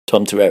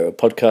Tom Torero,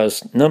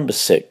 podcast number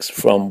 6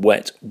 from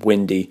wet,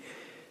 windy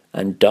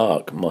and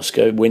dark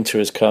Moscow. Winter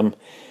has come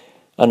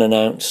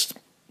unannounced.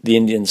 The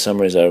Indian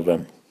summer is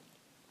over.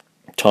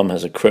 Tom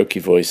has a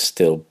croaky voice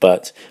still,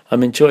 but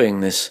I'm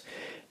enjoying this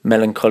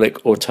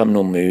melancholic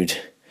autumnal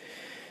mood,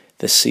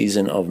 the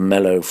season of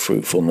mellow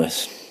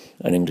fruitfulness,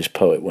 an English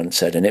poet once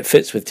said, and it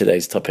fits with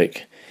today's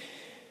topic,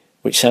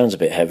 which sounds a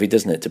bit heavy,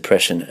 doesn't it?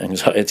 Depression,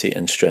 anxiety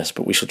and stress,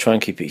 but we shall try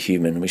and keep it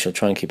human, we shall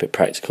try and keep it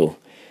practical,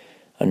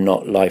 and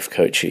not life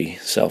coachy,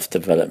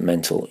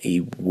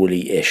 self-developmental-y,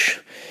 woolly-ish.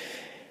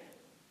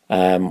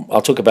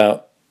 I'll talk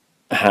about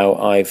how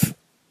I've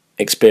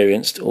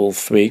experienced all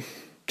three,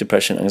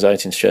 depression,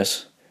 anxiety and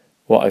stress,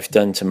 what I've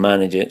done to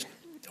manage it,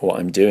 what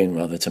I'm doing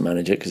rather to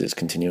manage it because it's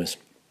continuous,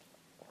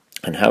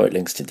 and how it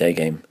links to day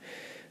game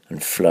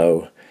and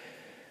flow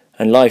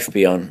and life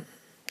beyond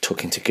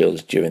talking to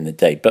girls during the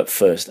day. But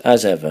first,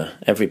 as ever,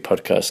 every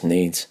podcast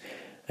needs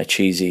a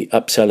cheesy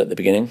upsell at the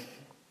beginning.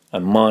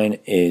 And mine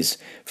is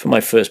for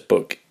my first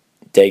book,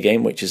 Day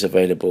Game, which is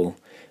available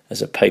as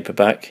a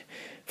paperback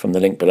from the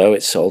link below.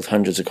 It's sold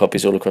hundreds of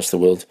copies all across the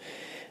world.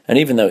 And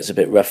even though it's a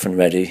bit rough and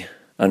ready,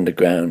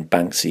 underground,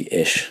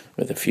 Banksy-ish,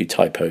 with a few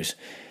typos,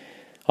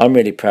 I'm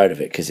really proud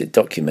of it because it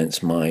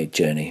documents my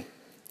journey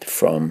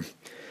from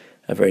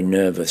a very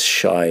nervous,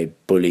 shy,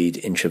 bullied,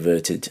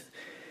 introverted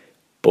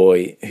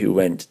boy who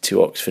went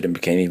to Oxford and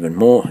became even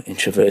more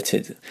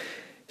introverted,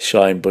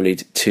 shy and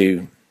bullied,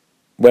 to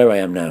where I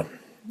am now.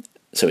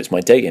 So it's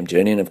my day game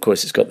journey, and of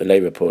course it's got the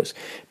lay reports.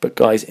 But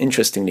guys,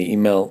 interestingly,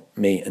 email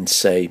me and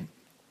say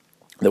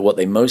that what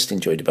they most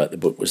enjoyed about the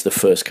book was the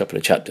first couple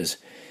of chapters,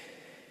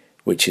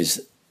 which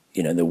is,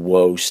 the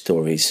woe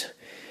stories,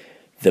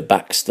 the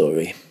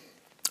backstory,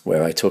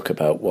 where I talk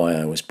about why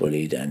I was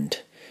bullied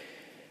and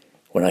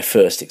when I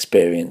first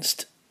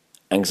experienced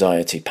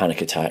anxiety,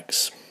 panic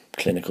attacks,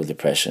 clinical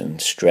depression,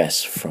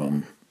 stress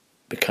from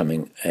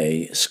becoming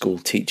a school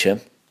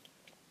teacher,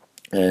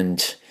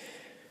 and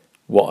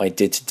what I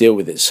did to deal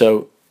with it.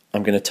 So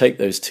I'm going to take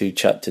those two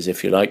chapters,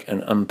 if you like,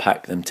 and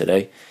unpack them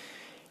today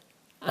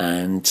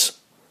and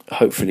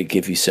hopefully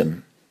give you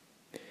some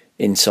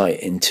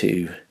insight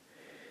into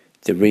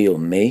the real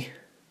me,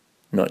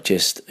 not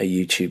just a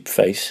YouTube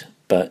face,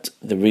 but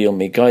the real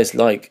me. Guys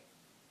like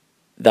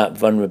that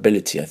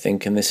vulnerability, I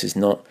think, and this is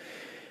not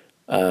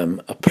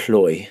a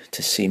ploy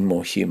to seem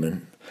more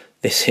human.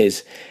 This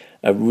is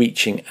a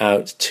reaching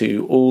out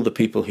to all the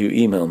people who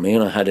email me,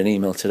 and I had an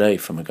email today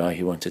from a guy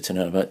who wanted to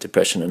know about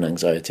depression and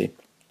anxiety.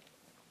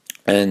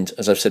 And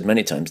as I've said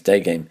many times, Day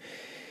Game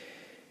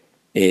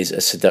is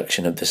a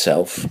seduction of the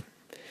self.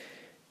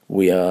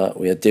 We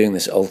are doing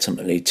this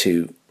ultimately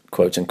to,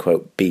 quote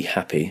unquote, be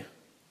happy.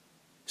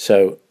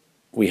 So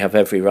we have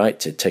every right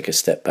to take a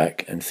step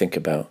back and think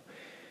about,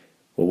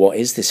 well, what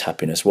is this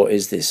happiness? What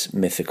is this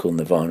mythical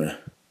nirvana?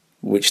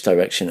 Which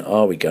direction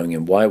are we going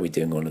in? Why are we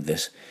doing all of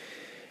this?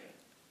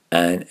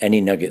 And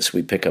any nuggets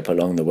we pick up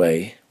along the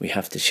way, we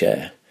have to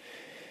share.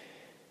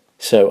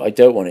 So I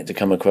don't want it to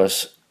come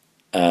across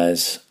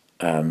as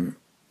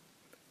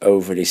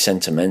overly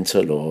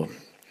sentimental or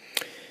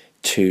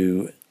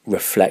too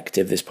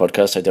reflective, this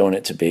podcast. I don't want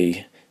it to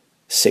be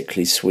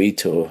sickly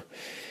sweet, or,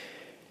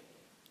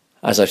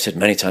 as I've said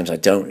many times, I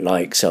don't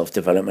like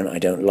self-development. I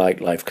don't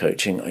like life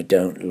coaching. I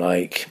don't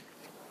like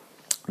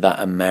that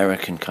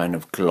American kind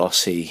of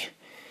glossy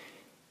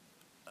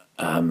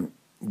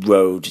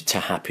road to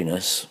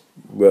happiness,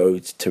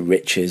 road to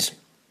riches,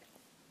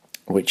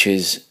 which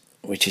is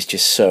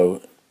just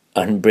so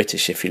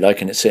un-British, if you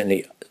like, and it's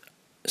certainly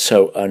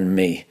so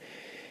un-me.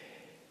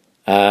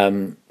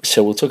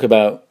 So we'll talk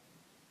about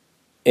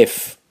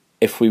if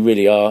we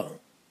really are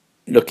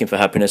looking for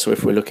happiness or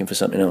if we're looking for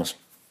something else.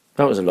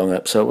 That was a long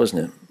episode,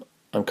 wasn't it?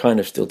 I'm kind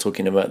of still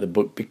talking about the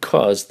book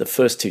because the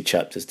first two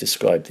chapters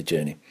describe the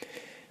journey.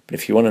 But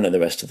if you want to know the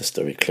rest of the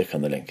story, click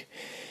on the link.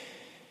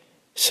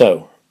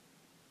 So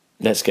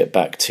let's get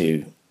back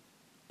to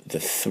the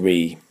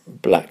three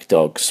black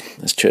dogs,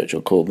 as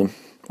Churchill called them,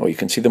 or you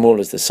can see them all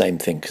as the same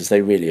thing, because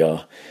they really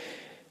are,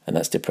 and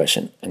that's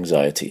depression,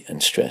 anxiety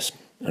and stress.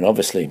 And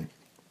obviously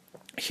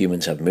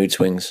humans have mood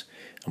swings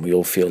and we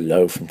all feel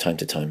low from time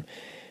to time,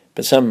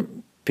 but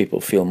some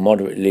people feel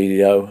moderately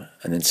low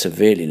and then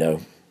severely low,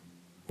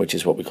 which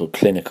is what we call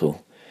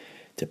clinical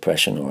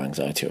depression or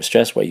anxiety or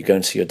stress, where you go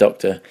and see your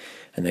doctor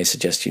and they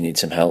suggest you need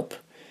some help,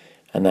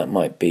 and that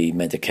might be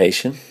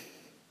medication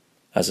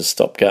as a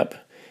stopgap,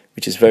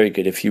 which is very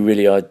good if you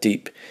really are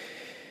deep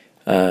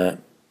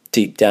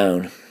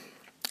down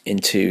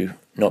into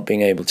not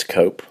being able to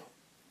cope,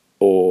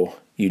 or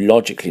you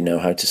logically know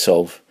how to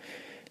solve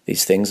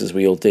these things, as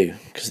we all do,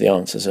 because the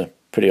answers are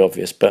pretty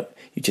obvious, but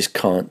you just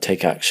can't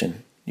take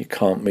action. You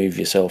can't move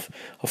yourself,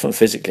 often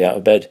physically, out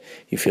of bed.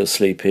 You feel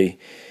sleepy.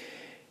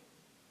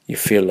 You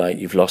feel like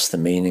you've lost the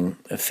meaning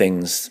of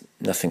things.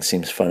 Nothing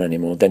seems fun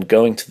anymore. Then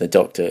going to the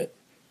doctor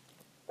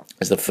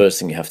is the first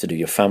thing you have to do.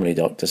 Your family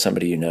doctor,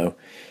 somebody you know,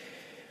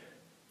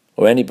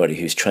 or anybody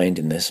who's trained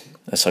in this,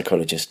 a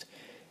psychologist.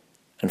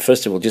 And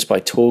first of all, just by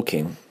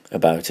talking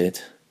about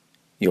it,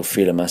 you'll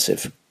feel a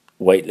massive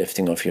weight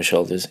lifting off your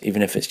shoulders,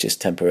 even if it's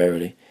just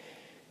temporarily.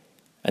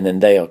 And then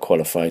they are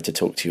qualified to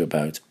talk to you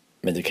about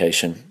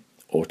medication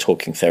or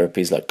talking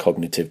therapies like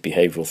cognitive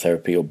behavioral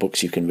therapy, or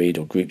books you can read,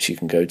 or groups you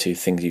can go to,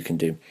 things you can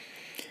do.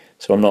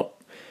 So I'm not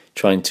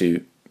trying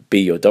to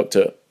be your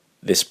doctor.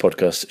 This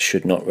podcast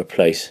should not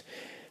replace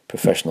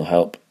professional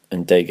help,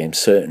 and day game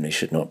certainly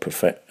should not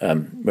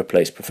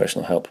replace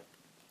professional help.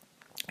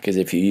 Because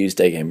if you use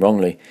day game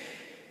wrongly,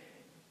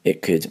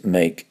 it could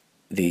make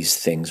these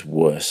things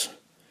worse.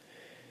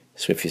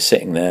 So if you're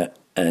sitting there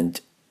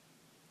and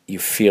you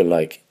feel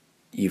like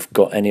you've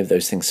got any of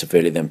those things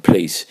severely, then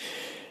please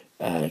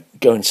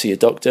go and see a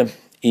doctor.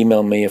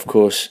 Email me, of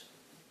course,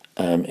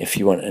 if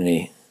you want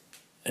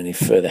any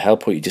further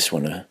help, or you just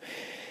want to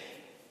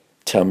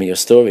tell me your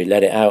story,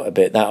 let it out a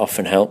bit. That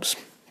often helps.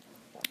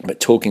 But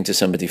talking to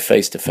somebody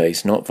face to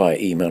face, not via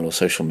email or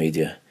social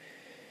media,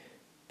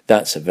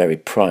 that's a very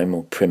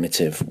primal,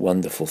 primitive,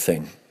 wonderful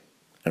thing.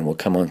 And we'll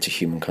come on to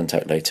human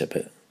contact later,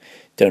 but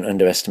don't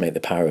underestimate the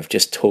power of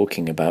just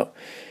talking about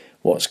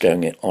what's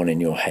going on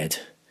in your head.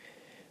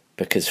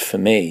 Because for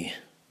me,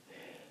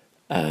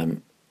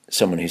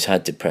 someone who's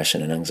had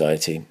depression and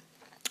anxiety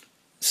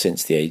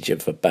since the age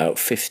of about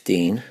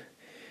 15,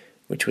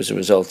 which was a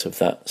result of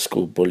that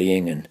school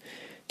bullying and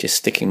just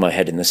sticking my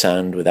head in the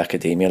sand with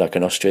academia like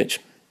an ostrich.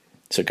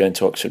 So going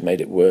to Oxford made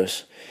it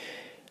worse.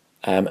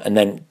 And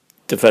then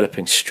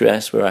developing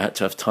stress, where I had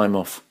to have time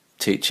off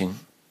teaching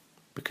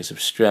because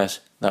of stress.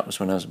 That was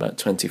when I was about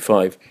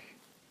 25.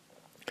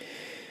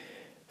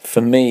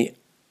 For me,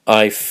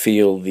 I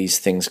feel these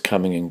things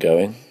coming and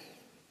going,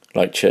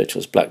 like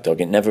Churchill's black dog.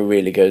 It never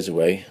really goes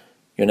away.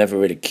 You're never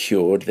really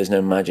cured. There's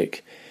no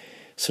magic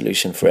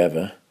solution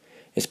forever.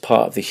 It's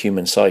part of the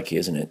human psyche,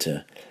 isn't it,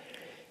 to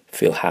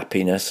feel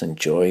happiness and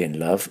joy and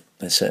love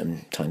at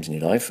certain times in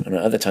your life, and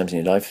at other times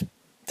in your life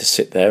to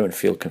sit there and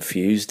feel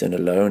confused and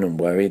alone and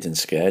worried and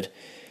scared.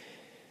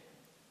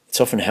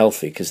 It's often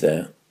healthy because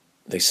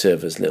they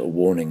serve as little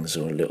warnings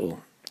or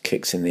little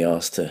kicks in the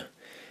arse to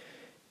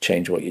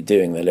change what you're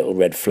doing. They're little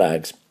red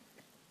flags,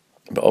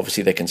 but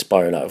obviously they can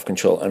spiral out of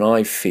control. And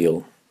I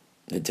feel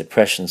the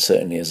depression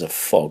certainly as a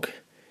fog,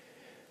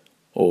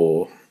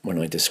 or when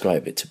I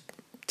describe it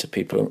to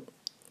people,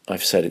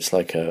 I've said it's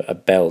like a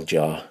bell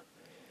jar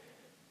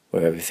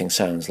where everything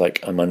sounds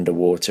like I'm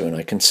underwater and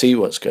I can see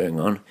what's going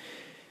on,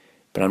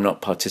 but I'm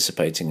not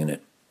participating in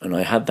it. And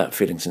I had that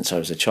feeling since I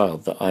was a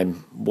child, that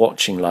I'm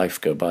watching life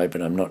go by,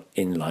 but I'm not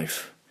in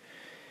life.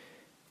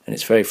 And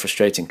it's very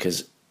frustrating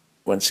because,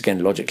 once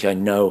again, logically, I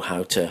know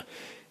how to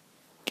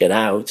get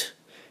out,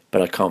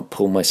 but I can't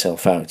pull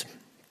myself out.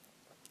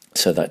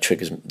 So that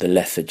triggers the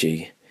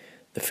lethargy,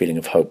 the feeling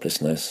of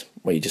hopelessness,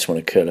 where you just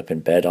want to curl up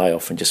in bed. I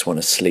often just want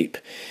to sleep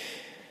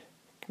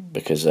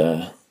because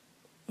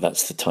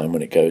that's the time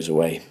when it goes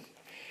away.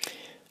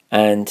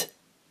 And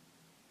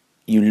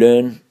you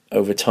learn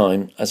over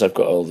time, as I've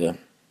got older,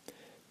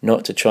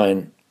 not to try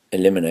and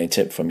eliminate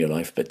it from your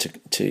life, but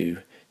to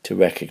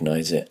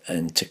recognize it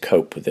and to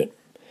cope with it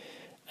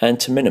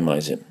and to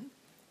minimize it.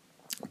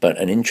 But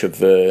an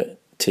introverted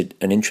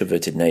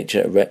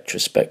nature, a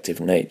retrospective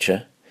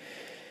nature,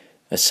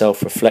 a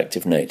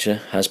self-reflective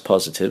nature has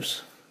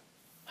positives,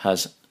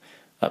 has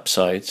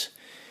upsides,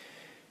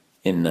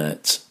 in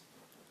that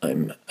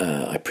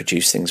I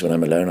produce things when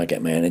I'm alone. I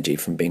get my energy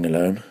from being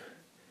alone.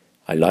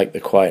 I like the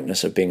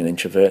quietness of being an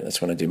introvert.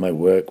 That's when I do my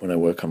work, when I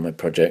work on my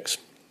projects.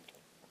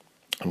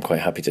 I'm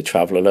quite happy to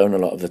travel alone a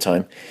lot of the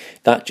time.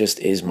 That just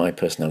is my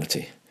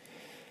personality.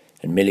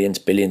 And millions,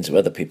 billions of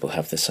other people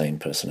have the same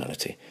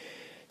personality.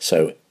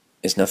 So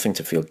it's nothing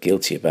to feel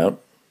guilty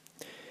about.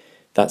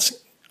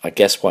 That's, I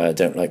guess, why I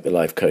don't like the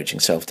life coaching,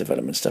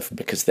 self-development stuff,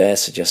 because they're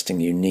suggesting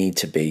you need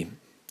to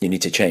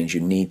change,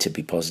 you need to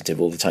be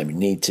positive all the time, you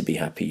need to be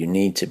happy, you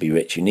need to be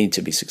rich, you need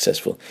to be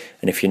successful.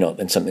 And if you're not,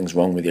 then something's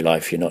wrong with your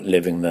life. You're not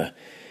living the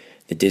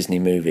Disney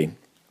movie.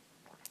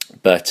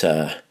 But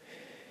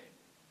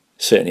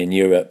certainly in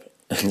Europe,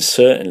 and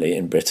certainly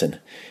in Britain,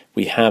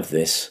 we have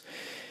this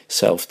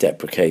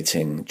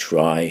self-deprecating,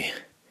 dry,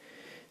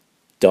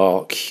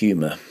 dark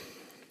humour,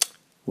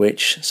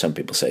 which some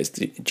people say is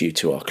due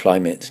to our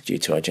climate, due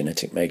to our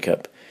genetic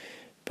makeup.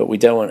 But we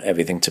don't want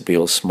everything to be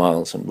all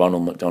smiles and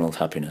Ronald McDonald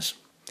happiness.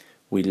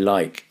 We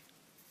like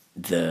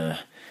the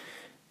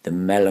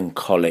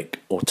melancholic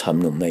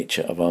autumnal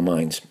nature of our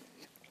minds.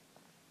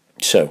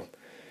 So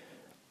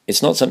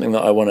it's not something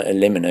that I want to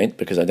eliminate,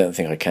 because I don't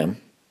think I can.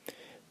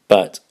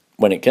 But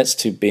when it gets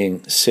to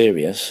being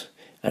serious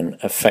and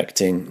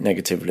affecting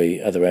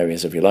negatively other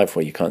areas of your life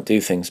where you can't do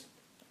things,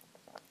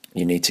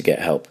 you need to get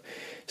help.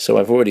 So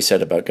I've already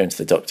said about going to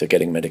the doctor,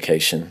 getting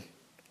medication,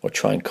 or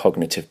trying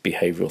cognitive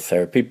behavioral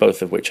therapy,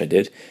 both of which I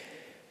did,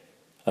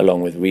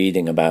 along with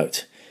reading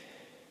about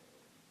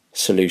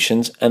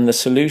solutions. And the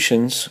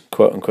solutions,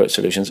 quote unquote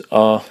solutions,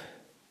 are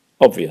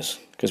obvious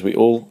because we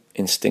all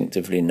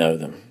instinctively know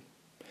them.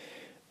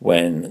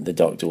 When the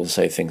doctor will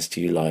say things to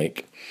you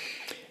like,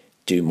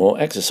 do more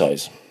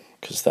exercise,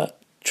 because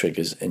that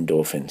triggers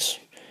endorphins.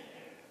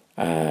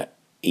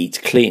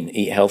 Eat clean,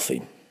 eat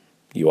healthy.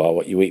 You are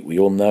what you eat. We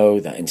all know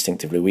that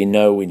instinctively. We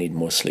know we need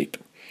more sleep.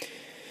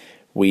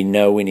 We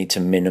know we need to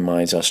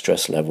minimize our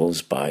stress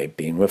levels by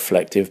being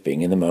reflective,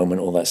 being in the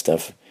moment, all that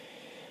stuff.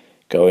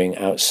 Going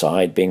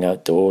outside, being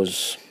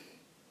outdoors,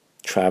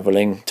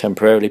 traveling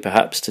temporarily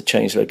perhaps to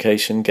change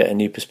location, get a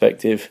new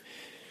perspective.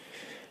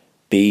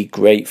 Be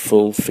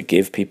grateful,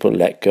 forgive people,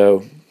 let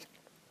go.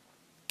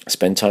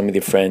 Spend time with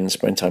your friends,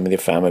 spend time with your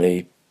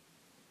family.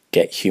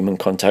 Get human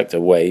contact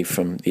away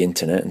from the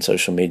internet and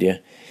social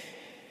media.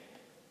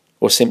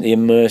 Or simply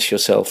immerse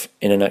yourself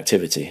in an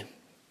activity.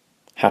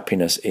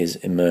 Happiness is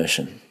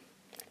immersion.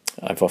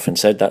 I've often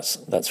said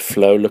that's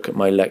flow. Look at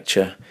my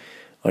lecture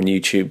on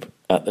YouTube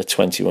at the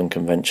 21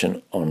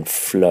 convention on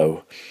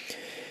flow,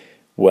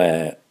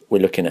 where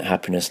we're looking at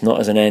happiness not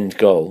as an end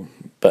goal,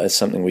 but as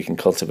something we can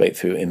cultivate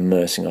through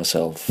immersing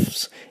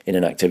ourselves in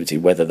an activity,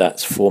 whether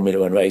that's Formula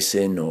One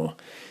racing or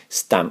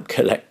stamp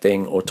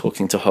collecting or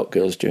talking to hot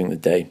girls during the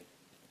day.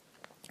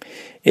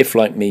 If,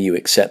 like me, you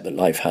accept that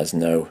life has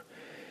no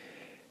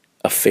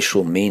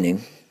official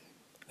meaning,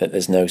 that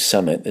there's no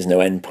summit, there's no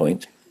end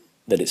point,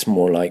 that it's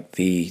more like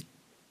the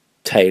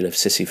tale of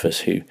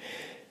Sisyphus, who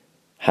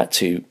had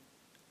to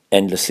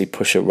endlessly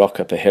push a rock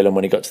up a hill, and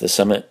when he got to the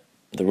summit,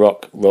 the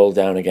rock rolled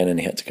down again and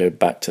he had to go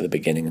back to the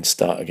beginning and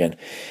start again.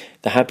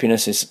 The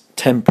happiness is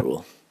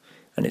temporal,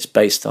 and it's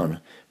based on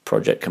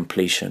project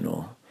completion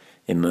or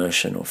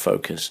immersion or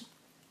focus.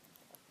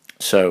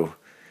 So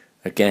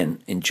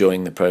again,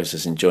 enjoying the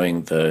process,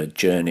 enjoying the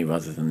journey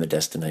rather than the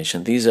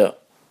destination. These are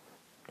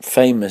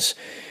famous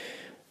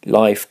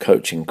life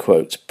coaching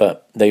quotes,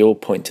 but they all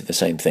point to the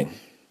same thing,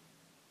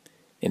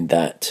 in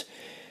that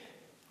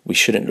we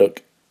shouldn't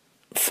look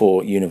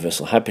for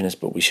universal happiness,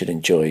 but we should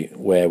enjoy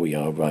where we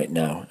are right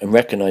now and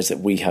recognize that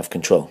we have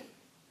control.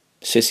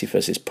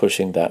 Sisyphus is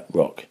pushing that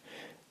rock.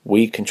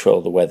 We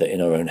control the weather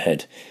in our own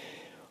head,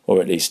 or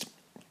at least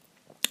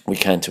we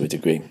can to a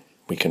degree.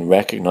 We can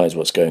recognize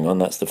what's going on.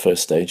 That's the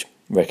first stage,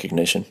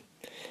 recognition.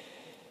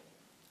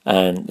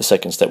 And the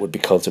second step would be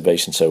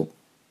cultivation, so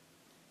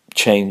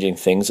changing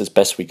things as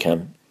best we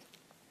can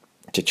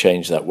to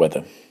change that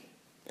weather.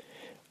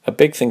 A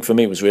big thing for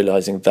me was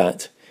realizing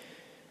that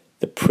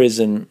the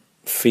prison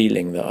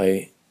feeling that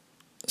I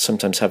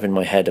sometimes have in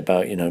my head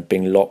about,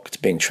 being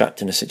locked, being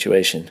trapped in a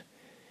situation,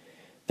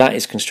 that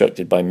is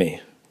constructed by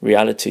me.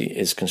 Reality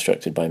is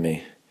constructed by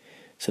me.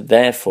 So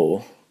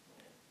therefore,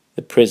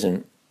 the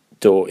prison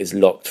door is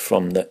locked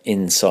from the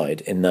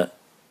inside, in that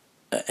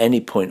at any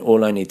point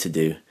all I need to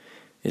do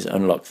is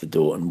unlock the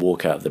door and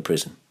walk out of the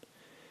prison.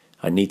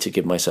 I need to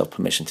give myself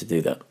permission to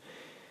do that.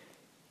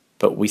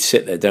 But we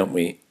sit there, don't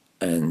we,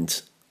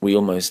 and we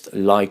almost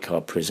like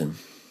our prison,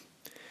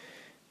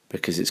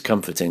 because it's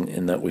comforting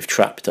in that we've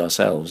trapped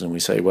ourselves and we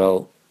say,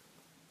 well,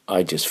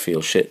 I just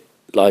feel shit.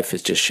 Life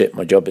is just shit.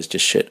 My job is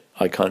just shit.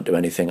 I can't do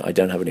anything. I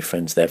don't have any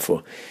friends.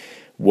 Therefore,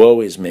 woe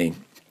is me.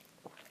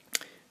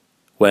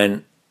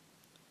 When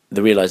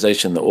the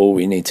realization that all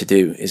we need to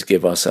do is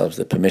give ourselves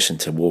the permission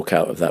to walk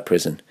out of that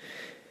prison.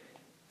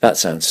 That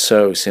sounds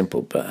so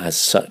simple, but has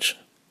such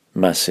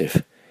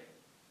massive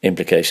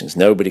implications.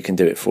 Nobody can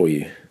do it for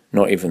you,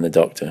 not even the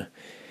doctor.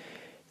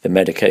 The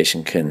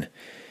medication can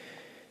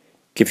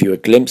give you a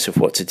glimpse of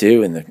what to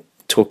do, and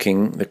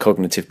the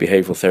cognitive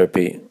behavioral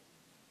therapy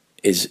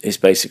is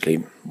basically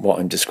what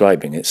I'm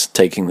describing. It's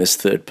taking this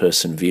third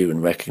person view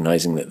and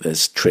recognizing that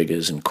there's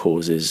triggers and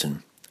causes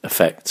and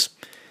effects.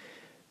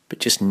 But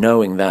just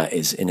knowing that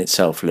is in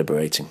itself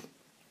liberating.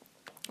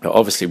 But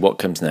obviously what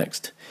comes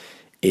next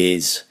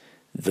is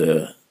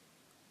the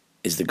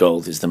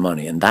gold, is the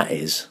money, and that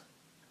is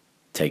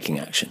taking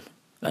action.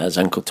 As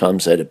Uncle Tom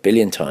said 1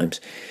 billion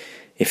times,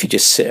 if you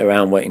just sit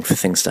around waiting for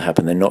things to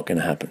happen, they're not going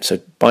to happen.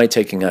 So by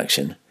taking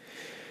action,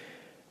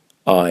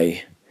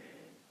 I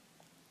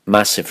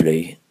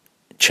massively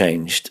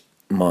changed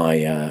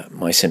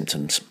my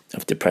symptoms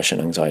of depression,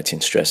 anxiety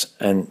and stress.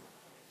 And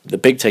the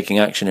big taking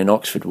action in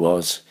Oxford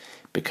was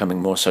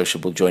becoming more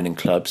sociable, joining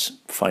clubs,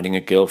 finding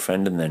a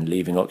girlfriend, and then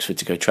leaving Oxford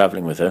to go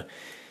travelling with her.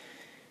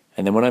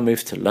 And then when I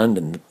moved to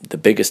London, the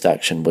biggest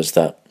action was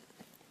that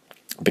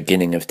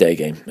beginning of day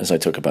game, as I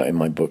talk about in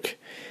my book,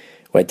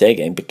 where day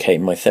game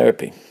became my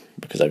therapy,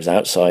 because I was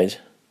outside,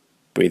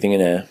 breathing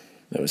in air,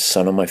 there was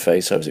sun on my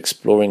face, I was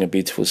exploring a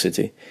beautiful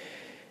city.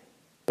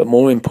 But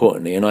more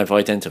importantly, and I've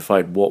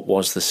identified what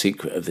was the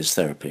secret of this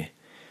therapy,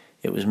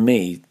 it was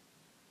me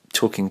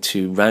talking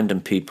to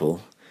random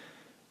people,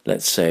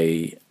 let's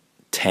say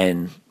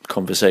 10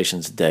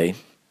 conversations a day,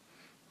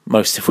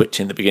 most of which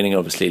in the beginning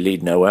obviously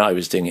lead nowhere. I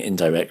was doing it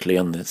indirectly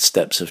on the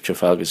steps of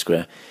Trafalgar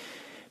Square.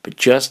 But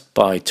just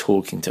by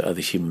talking to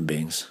other human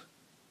beings,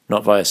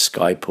 not via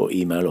Skype or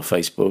email or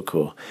Facebook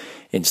or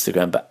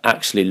Instagram, but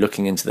actually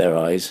looking into their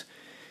eyes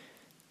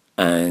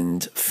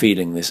and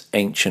feeling this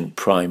ancient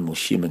primal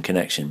human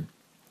connection,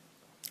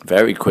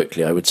 very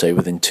quickly, I would say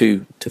within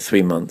 2 to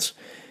 3 months,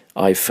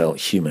 I felt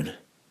human.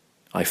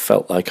 I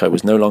felt like I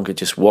was no longer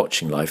just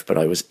watching life, but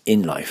I was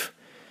in life.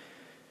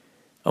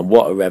 And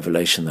what a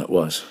revelation that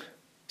was.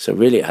 So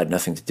really it had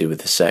nothing to do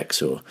with the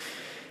sex or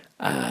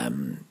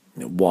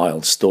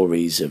wild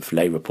stories of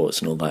lay reports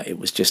and all that. It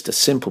was just a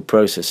simple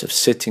process of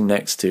sitting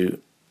next to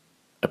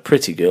a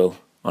pretty girl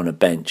on a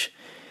bench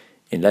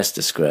in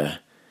Leicester Square,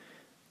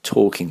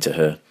 talking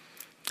to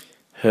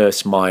her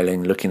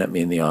smiling, looking at me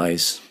in the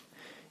eyes.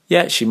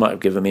 Yeah, she might have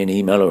given me an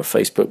email or a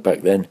Facebook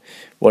back then,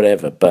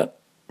 whatever, but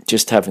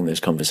just having those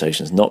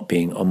conversations, not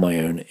being on my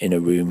own in a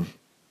room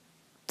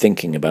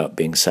thinking about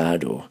being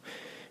sad or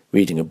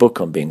reading a book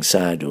on being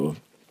sad, or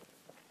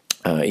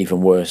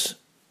even worse,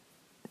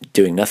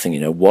 doing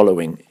nothing,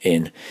 wallowing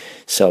in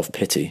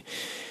self-pity.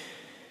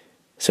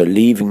 So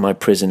leaving my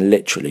prison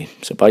literally.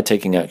 So by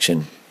taking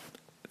action,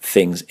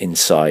 things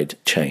inside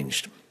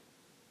changed.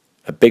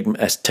 A big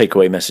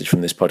takeaway message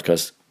from this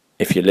podcast,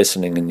 if you're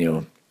listening and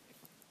you're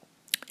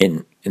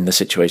in the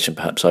situation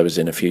perhaps I was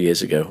in a few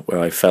years ago, where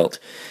I felt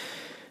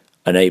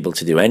unable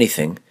to do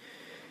anything,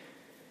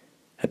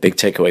 a big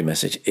takeaway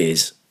message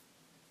is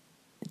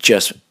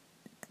just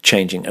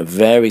changing a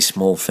very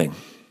small thing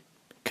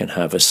can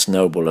have a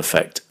snowball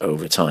effect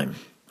over time.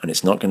 And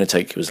it's not going to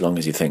take you as long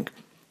as you think.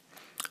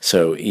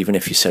 So even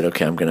if you said,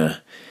 okay, I'm going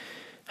to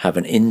have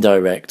an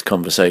indirect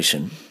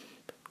conversation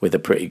with a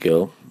pretty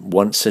girl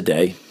once a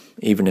day,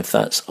 even if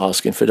that's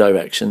asking for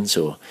directions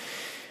or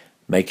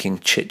making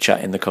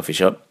chit-chat in the coffee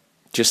shop,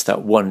 just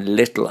that one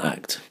little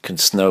act can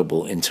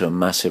snowball into a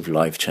massive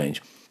life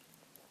change.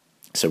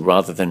 So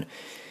rather than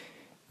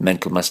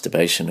mental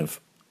masturbation of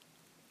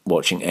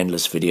watching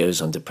endless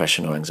videos on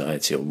depression or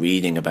anxiety, or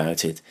reading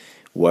about it,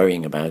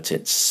 worrying about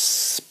it,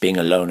 being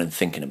alone and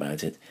thinking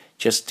about it,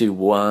 just do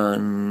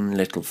one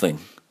little thing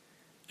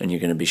and you're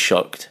going to be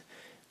shocked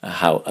at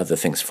how other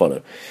things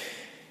follow.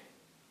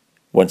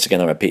 Once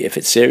again, I repeat, if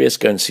it's serious,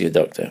 go and see a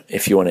doctor.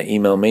 If you want to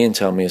email me and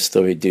tell me a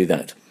story, do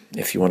that.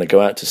 If you want to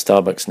go out to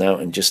Starbucks now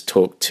and just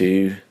talk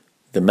to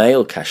the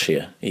male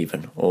cashier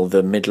even, or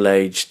the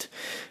middle-aged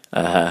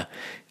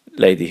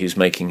lady who's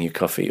making you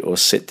coffee, or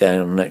sit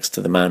down next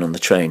to the man on the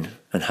train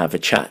and have a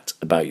chat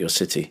about your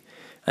city,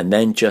 and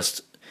then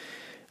just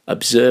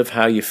observe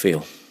how you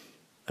feel.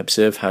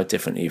 Observe how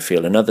differently you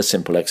feel. Another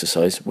simple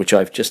exercise, which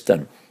I've just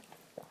done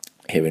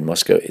here in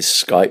Moscow, is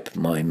Skype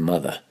my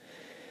mother.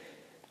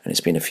 And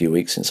it's been a few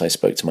weeks since I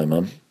spoke to my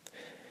mum.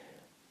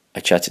 I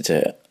chatted to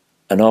her,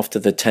 and after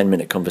the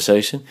 10-minute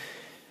conversation,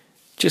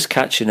 just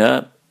catching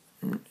up,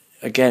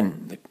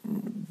 again,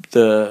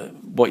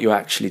 what you're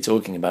actually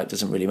talking about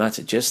doesn't really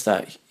matter. Just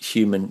that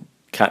human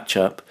catch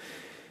up,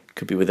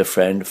 could be with a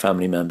friend, a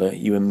family member,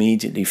 you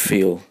immediately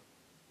feel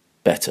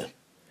better.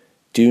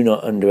 Do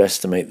not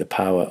underestimate the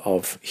power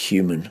of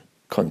human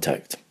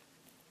contact.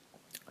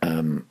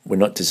 We're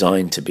not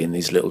designed to be in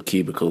these little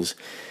cubicles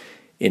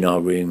in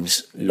our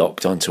rooms,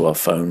 locked onto our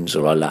phones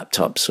or our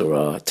laptops or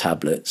our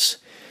tablets,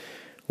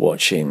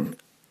 watching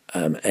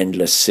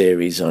endless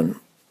series on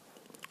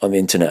the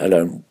internet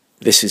alone.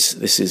 This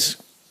is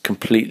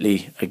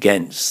completely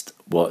against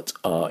what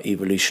our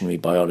evolutionary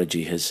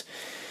biology has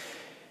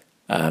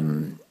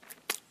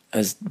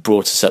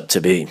brought us up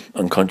to be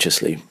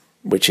unconsciously,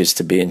 which is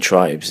to be in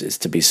tribes, it's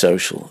to be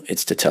social,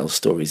 it's to tell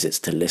stories, it's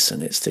to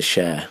listen, it's to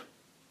share,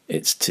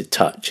 it's to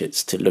touch,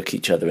 it's to look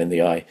each other in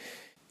the eye.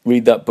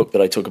 Read that book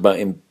that I talk about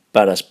in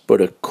Badass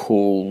Buddha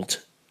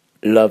called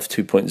Love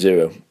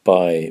 2.0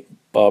 by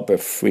Barbara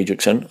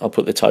Fredrickson. I'll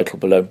put the title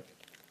below.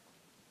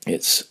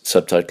 It's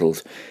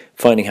subtitled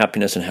Finding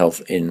Happiness and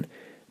Health in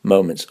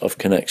Moments of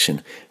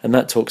Connection. And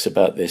that talks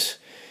about this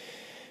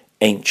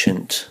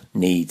ancient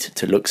need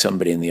to look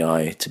somebody in the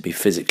eye, to be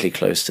physically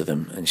close to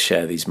them and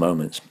share these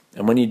moments.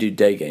 And when you do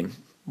day game,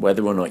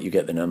 whether or not you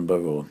get the number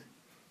or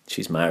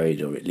she's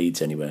married or it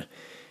leads anywhere,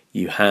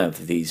 you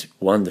have these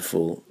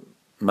wonderful,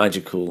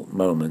 magical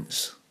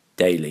moments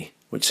daily,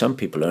 which some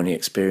people only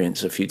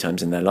experience a few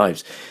times in their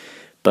lives.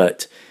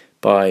 But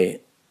by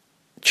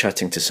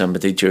chatting to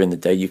somebody during the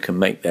day, you can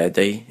make their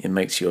day. It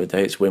makes your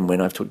day. It's win-win.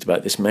 I've talked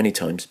about this many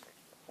times,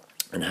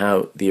 and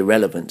how the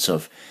irrelevance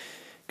of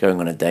going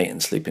on a date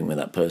and sleeping with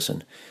that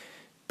person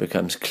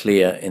becomes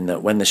clear in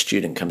that when the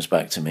student comes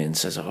back to me and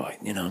says, oh,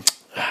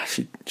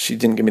 she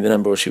didn't give me the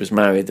number, or she was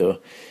married, or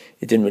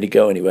it didn't really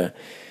go anywhere,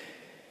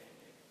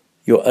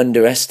 you're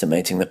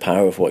underestimating the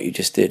power of what you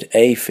just did.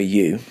 A, for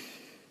you,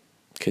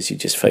 because you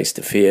just faced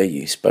a fear,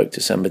 you spoke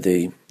to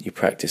somebody, you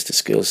practiced a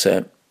skill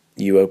set,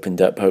 you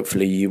opened up,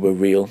 hopefully you were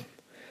real.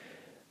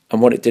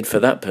 And what it did for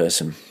that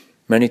person.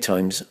 Many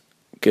times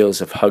girls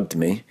have hugged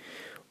me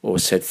or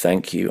said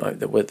thank you.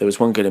 There was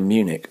one girl in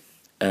Munich,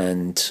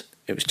 and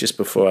it was just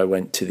before I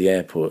went to the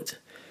airport,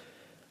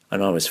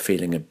 and I was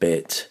feeling a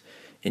bit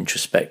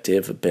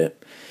introspective, a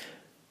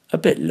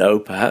bit low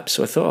perhaps,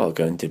 so I thought I'll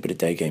go and do a bit of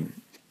day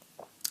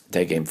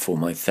game for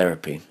my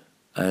therapy.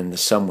 And the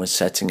sun was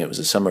setting, it was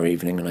a summer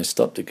evening, and I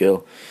stopped a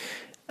girl,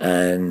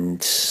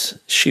 and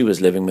she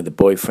was living with a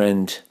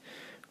boyfriend.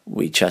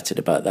 We chatted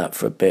about that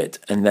for a bit,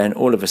 and then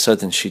all of a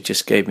sudden she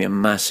just gave me a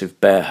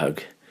massive bear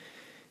hug.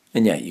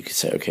 And yeah, you could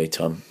say, okay,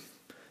 Tom,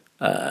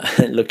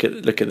 look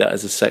at that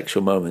as a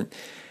sexual moment,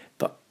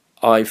 but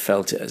I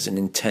felt it as an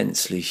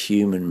intensely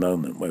human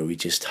moment where we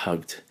just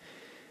hugged,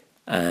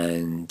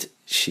 and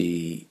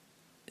she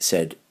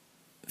said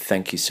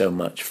thank you so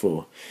much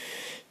for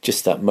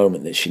just that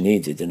moment that she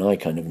needed, and I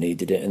kind of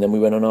needed it, and then we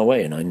went on our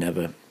way, and I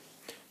never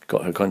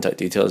got her contact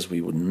details.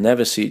 We would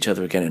never see each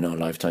other again in our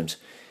lifetimes,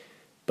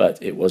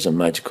 but it was a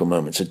magical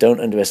moment. So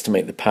don't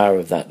underestimate the power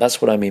of that.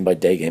 That's what I mean by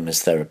day game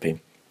as therapy.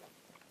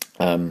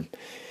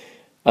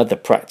 Other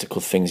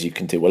practical things you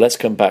can do. Well, let's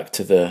come back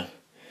to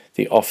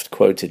the oft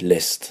quoted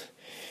list.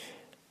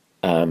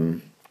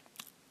 And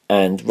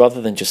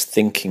rather than just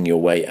thinking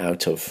your way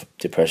out of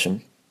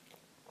depression,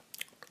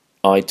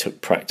 I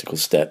took practical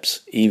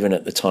steps, even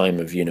at the time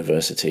of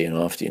university and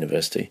after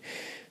university.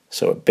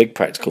 So a big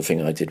practical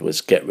thing I did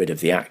was get rid of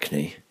the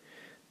acne.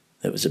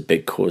 That was a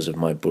big cause of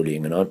my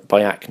bullying. And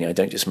by acne, I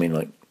don't just mean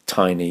like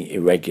tiny,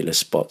 irregular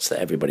spots that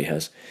everybody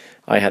has.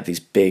 I had these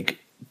big,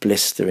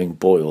 blistering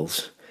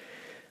boils,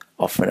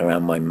 often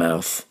around my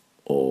mouth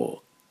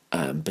or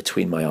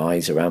between my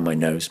eyes, around my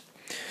nose.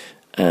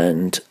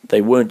 And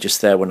they weren't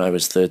just there when I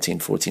was 13,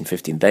 14,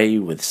 15. They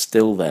were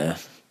still there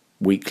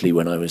weekly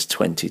when I was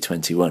 20,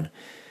 21.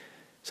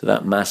 So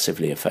that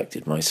massively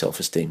affected my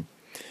self-esteem.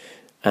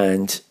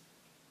 And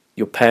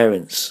your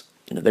parents,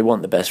 they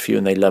want the best for you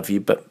and they love you,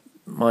 but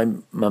my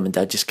mum and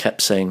dad just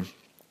kept saying,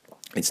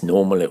 it's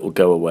normal, it will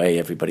go away,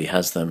 everybody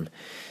has them.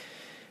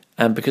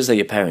 And because they're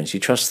your parents, you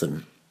trust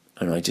them.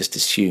 And I just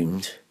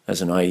assumed,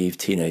 as a naive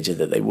teenager,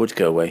 that they would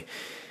go away,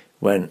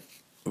 when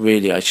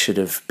really I should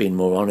have been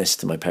more honest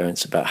to my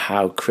parents about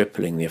how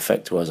crippling the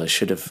effect was. I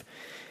should have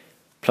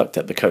plucked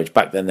up the courage.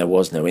 Back then there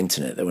was no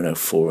internet, there were no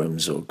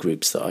forums or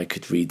groups that I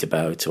could read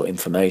about or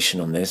information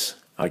on this.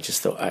 I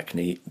just thought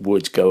acne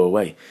would go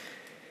away.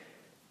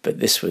 But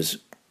this was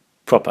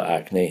proper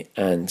acne,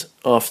 and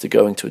after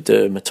going to a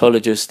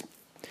dermatologist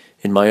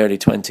in my early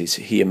 20s,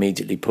 he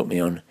immediately put me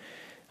on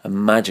a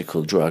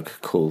magical drug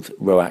called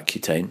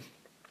Roaccutane.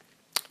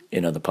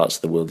 In other parts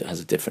of the world it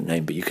has a different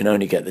name, but you can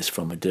only get this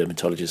from a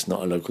dermatologist,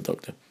 not a local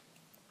doctor.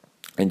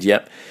 And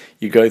yep,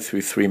 you go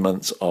through 3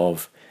 months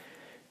of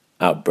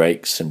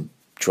outbreaks and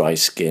dry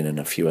skin and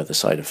a few other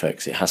side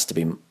effects. It has to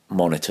be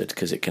monitored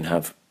because it can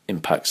have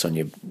impacts on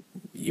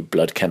your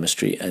blood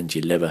chemistry and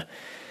your liver.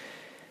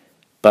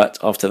 But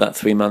after that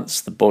 3 months,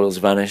 the boils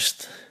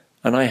vanished,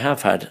 and I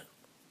have had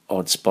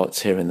odd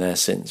spots here and there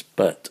since,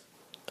 but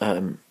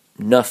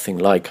nothing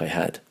like I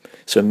had.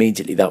 So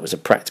immediately that was a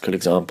practical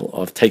example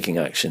of taking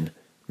action,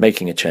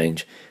 making a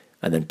change,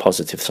 and then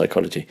positive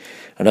psychology.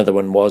 Another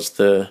one was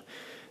the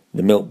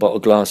milk bottle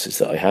glasses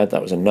that I had.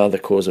 That was another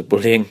cause of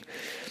bullying.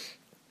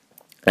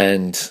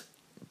 And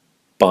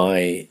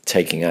by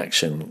taking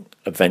action,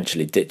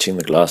 eventually ditching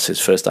the glasses,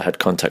 first I had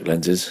contact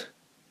lenses,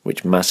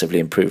 which massively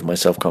improved my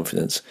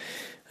self-confidence.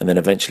 And then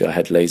eventually I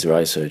had laser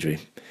eye surgery,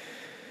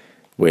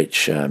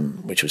 which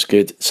was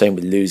good. Same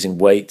with losing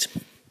weight,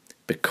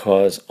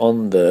 because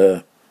on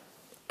the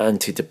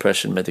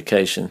antidepressant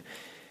medication,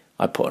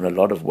 I put on a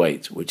lot of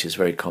weight, which is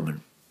very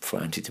common for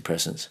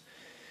antidepressants.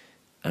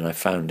 And I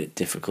found it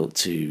difficult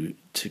to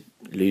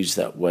lose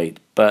that weight.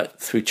 But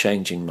through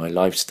changing my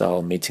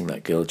lifestyle, meeting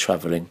that girl,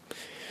 traveling,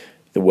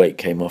 the weight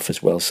came off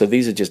as well. So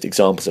these are just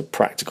examples of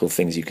practical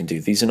things you can do.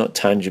 These are not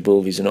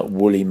tangible. These are not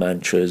woolly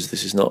mantras.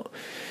 This is not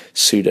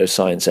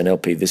pseudoscience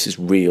NLP. This is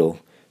real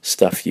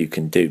stuff you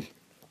can do.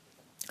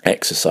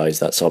 Exercise,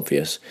 that's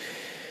obvious.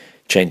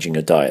 Changing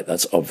your diet,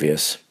 that's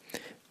obvious.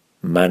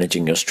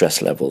 Managing your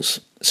stress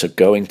levels. So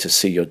going to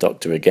see your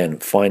doctor again.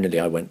 Finally,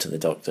 I went to the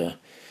doctor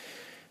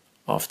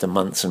after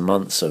months and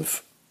months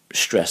of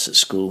stress at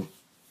school.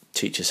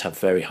 Teachers have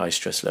very high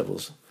stress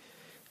levels.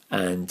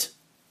 And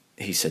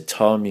he said,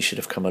 Tom, you should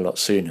have come a lot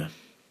sooner.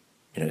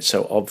 It's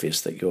so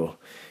obvious that you're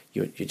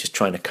just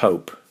trying to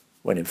cope,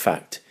 when in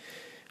fact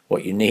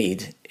what you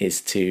need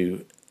is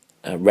to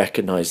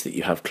recognize that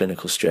you have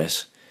clinical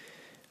stress.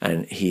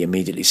 And he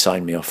immediately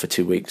signed me off for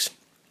 2 weeks.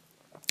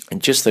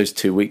 And just those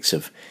 2 weeks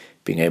of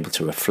being able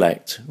to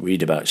reflect,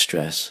 read about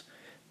stress,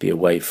 be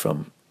away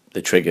from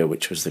the trigger,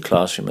 which was the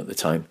classroom at the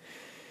time,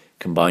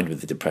 combined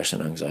with the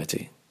depression and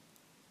anxiety,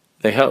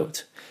 they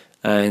helped.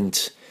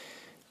 And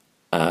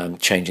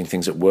changing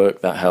things at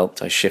work, that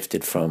helped. I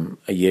shifted from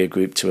a year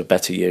group to a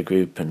better year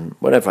group, and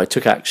whatever, I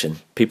took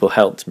action. People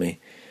helped me.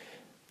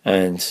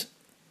 And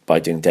by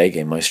doing day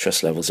game, my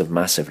stress levels have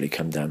massively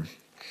come down.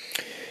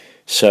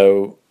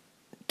 So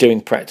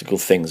doing practical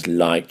things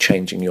like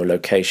changing your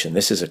location.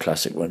 This is a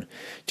classic one.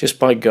 Just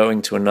by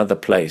going to another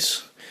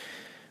place.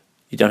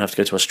 You don't have to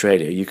go to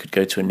Australia. You could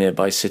go to a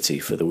nearby city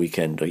for the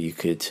weekend, or you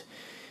could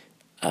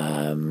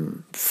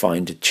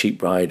find a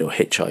cheap ride or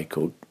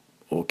hitchhike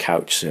or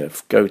couch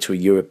surf. Go to a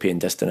European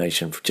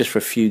destination just for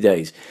a few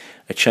days.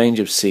 A change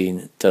of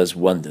scene does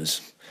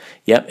wonders.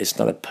 Yep, it's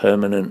not a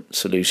permanent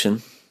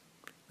solution.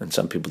 And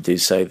some people do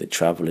say that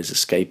travel is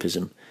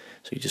escapism.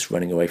 So you're just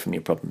running away from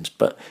your problems.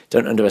 But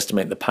don't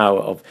underestimate the power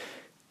of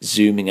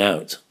zooming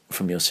out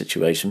from your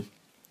situation,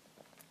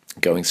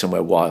 going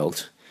somewhere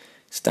wild,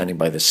 standing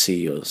by the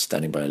sea or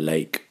standing by a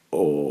lake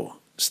or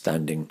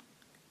standing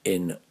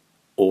in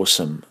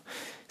awesome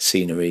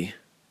scenery,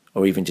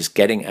 or even just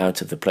getting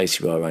out of the place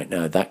you are right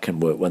now. That can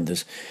work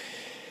wonders.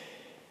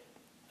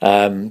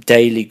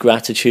 Daily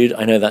gratitude.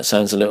 I know that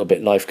sounds a little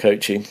bit life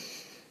coaching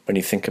when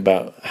you think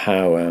about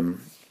how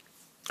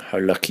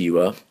lucky you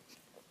are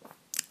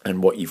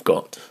and what you've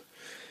got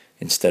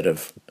instead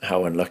of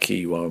how unlucky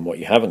you are and what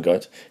you haven't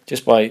got,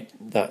 just by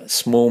that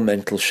small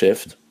mental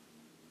shift,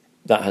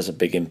 that has a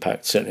big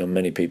impact, certainly on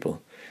many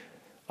people.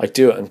 I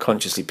do it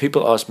unconsciously.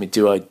 People ask me,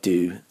 do I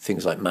do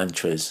things like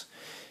mantras?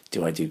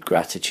 Do I do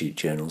gratitude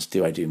journals?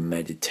 Do I do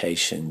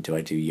meditation? Do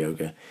I do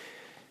yoga?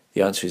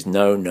 The answer is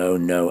no, no,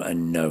 no,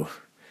 and no.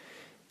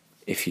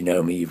 If you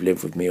know me, you've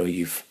lived with me, or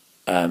you've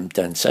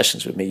done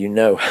sessions with me, you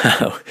know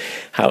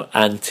how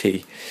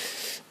anti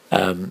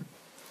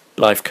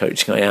life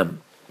coaching I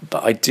am.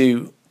 But I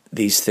do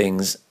these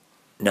things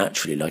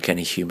naturally, like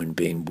any human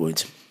being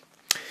would.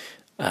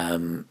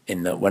 In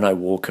that when I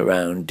walk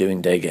around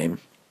doing day game,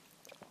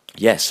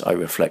 yes, I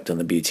reflect on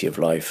the beauty of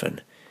life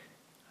and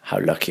how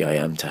lucky I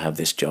am to have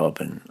this job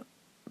and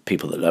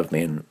people that love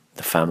me and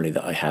the family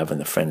that I have and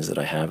the friends that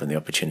I have and the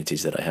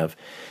opportunities that I have.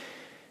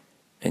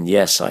 And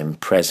yes, I'm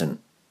present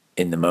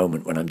in the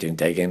moment when I'm doing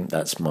day game.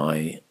 That's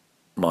my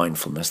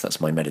mindfulness,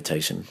 that's my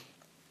meditation.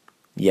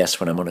 Yes,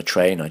 when I'm on a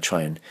train, I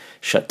try and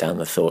shut down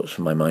the thoughts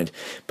from my mind.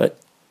 But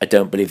I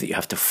don't believe that you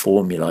have to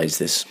formalize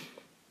this,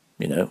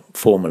 or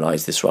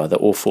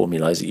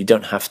formalize it. You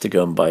don't have to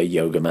go and buy a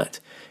yoga mat.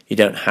 You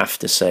don't have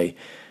to say,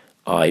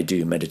 I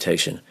do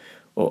meditation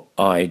or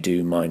I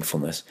do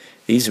mindfulness.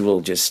 These are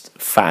all just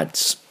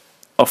fads,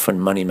 often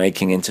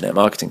money-making internet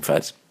marketing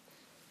fads.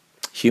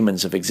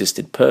 Humans have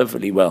existed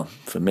perfectly well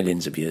for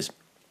millions of years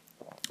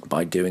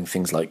by doing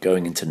things like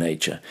going into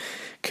nature,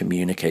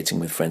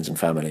 communicating with friends and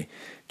family,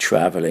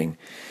 traveling,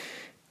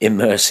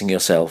 immersing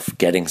yourself,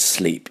 getting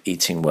sleep,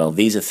 eating well.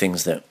 These are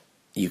things that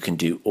you can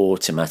do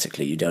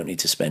automatically. You don't need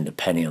to spend a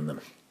penny on them.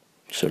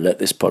 So let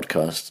this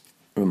podcast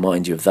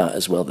remind you of that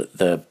as well, that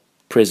the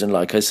prison,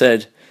 like I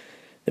said,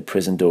 the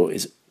prison door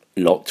is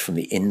locked from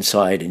the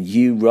inside and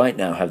you right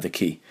now have the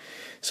key.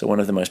 So one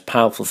of the most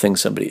powerful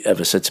things somebody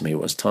ever said to me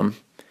was, Tom,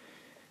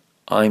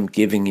 I'm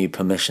giving you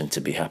permission to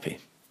be happy.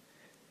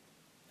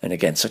 And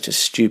again, such a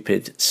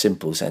stupid,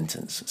 simple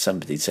sentence.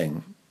 Somebody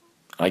saying,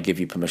 I give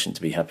you permission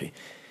to be happy.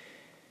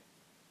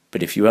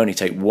 But if you only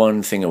take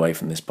one thing away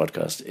from this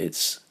podcast,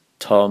 it's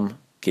Tom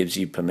gives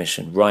you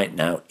permission right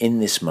now, in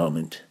this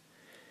moment,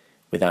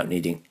 without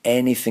needing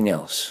anything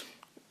else,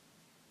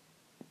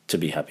 to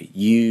be happy.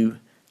 You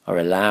are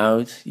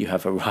allowed, you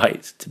have a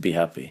right to be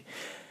happy.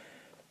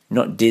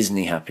 Not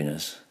Disney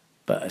happiness,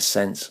 but a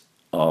sense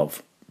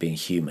of being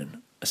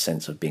human, a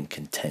sense of being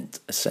content,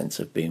 a sense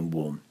of being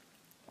warm.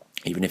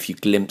 Even if you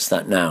glimpse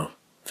that now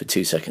for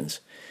 2 seconds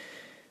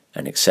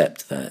and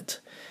accept that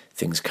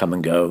things come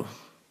and go,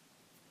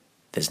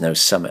 there's no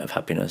summit of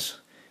happiness.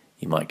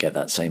 You might get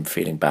that same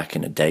feeling back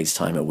in a day's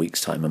time, a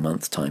week's time, a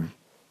month's time.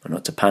 And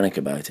not to panic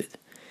about it,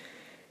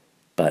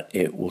 but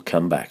it will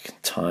come back.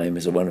 Time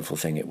is a wonderful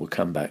thing. It will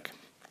come back.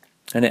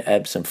 And it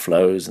ebbs and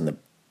flows, and the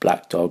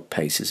black dog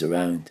paces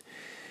around.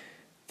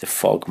 The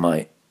fog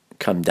might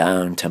come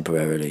down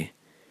temporarily,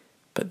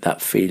 but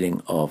that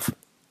feeling of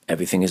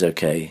everything is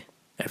okay,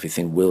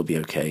 everything will be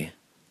okay,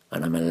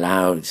 and I'm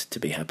allowed to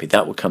be happy,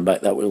 that will come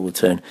back, that will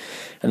return.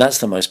 And that's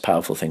the most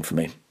powerful thing for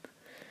me.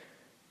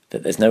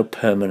 That there's no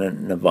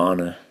permanent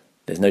nirvana,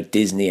 there's no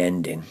Disney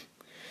ending.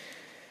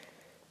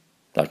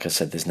 Like I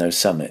said, there's no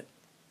summit.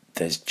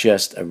 There's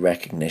just a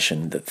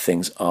recognition that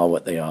things are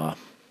what they are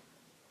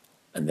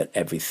and that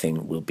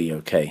everything will be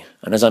okay.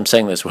 And as I'm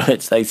saying those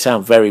words, they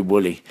sound very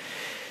woolly.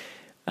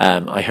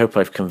 I hope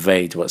I've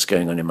conveyed what's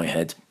going on in my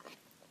head.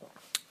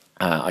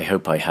 I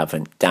hope I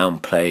haven't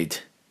downplayed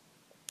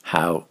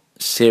how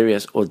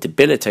serious or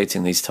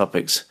debilitating these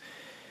topics,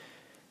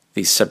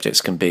 these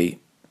subjects can be.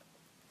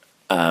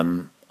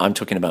 I'm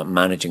talking about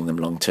managing them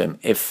long term.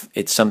 If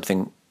it's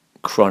something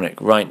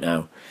chronic right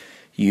now,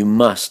 you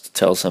must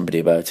tell somebody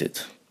about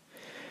it.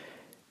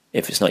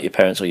 If it's not your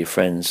parents or your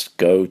friends,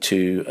 go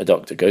to a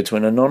doctor. Go to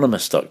an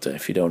anonymous doctor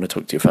if you don't want to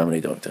talk to your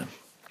family doctor.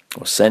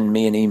 Or send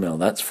me an email,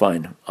 that's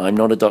fine. I'm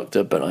not a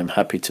doctor, but I'm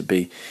happy to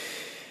be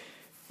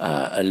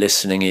a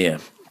listening ear.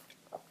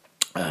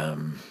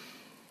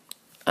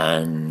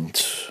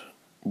 And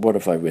what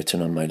have I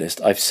written on my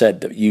list? I've said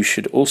that you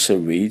should also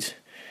read,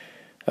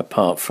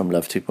 apart from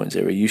Love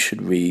 2.0, you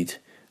should read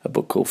a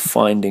book called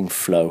Finding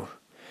Flow,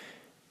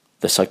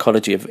 The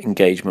Psychology of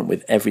Engagement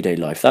with Everyday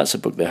Life. That's a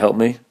book that helped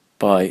me,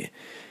 by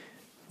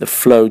the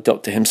Flow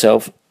doctor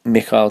himself,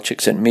 Mihaly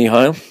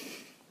Csikszentmihalyi.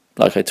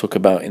 Like I talk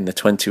about in the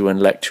 21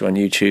 lecture on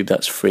YouTube,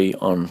 that's free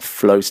on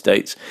flow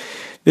states.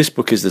 This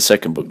book is the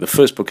second book. The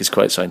first book is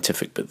quite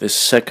scientific, but this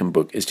second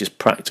book is just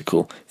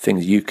practical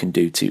things you can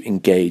do to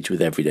engage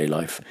with everyday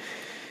life.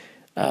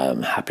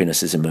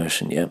 Happiness is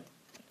immersion, yeah.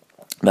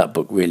 That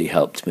book really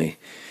helped me.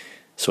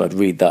 So I'd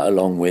read that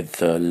along with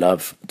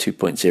Love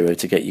 2.0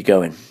 to get you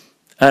going.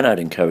 And I'd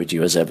encourage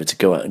you as ever to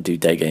go out and do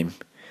day game.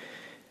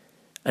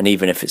 And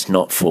even if it's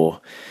not for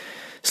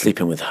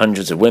sleeping with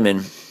hundreds of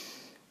women,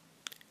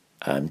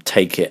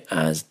 take it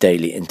as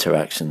daily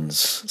interactions,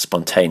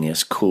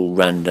 spontaneous, cool,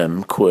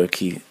 random,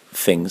 quirky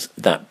things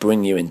that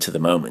bring you into the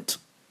moment.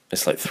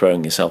 It's like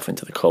throwing yourself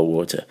into the cold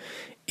water.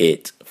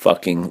 It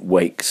fucking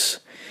wakes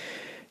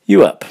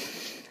you up.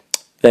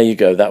 There you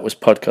go. That was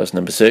podcast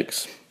number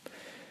 6.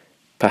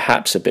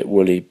 perhaps a bit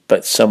woolly,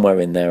 but somewhere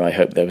in there I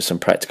hope there was some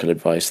practical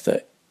advice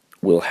that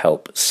will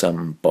help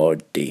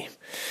somebody.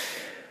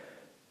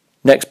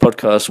 Next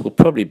podcast will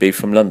probably be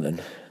from London,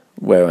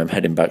 where I'm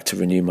heading back to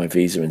renew my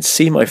visa and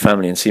see my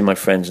family and see my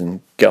friends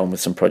and get on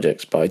with some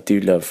projects. But I do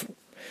love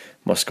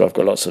Moscow. I've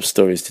got lots of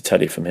stories to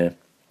tell you from here,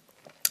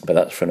 but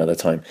that's for another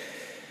time.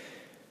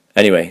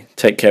 Anyway,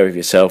 take care of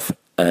yourself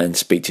and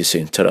speak to you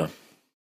soon. Ta-ra.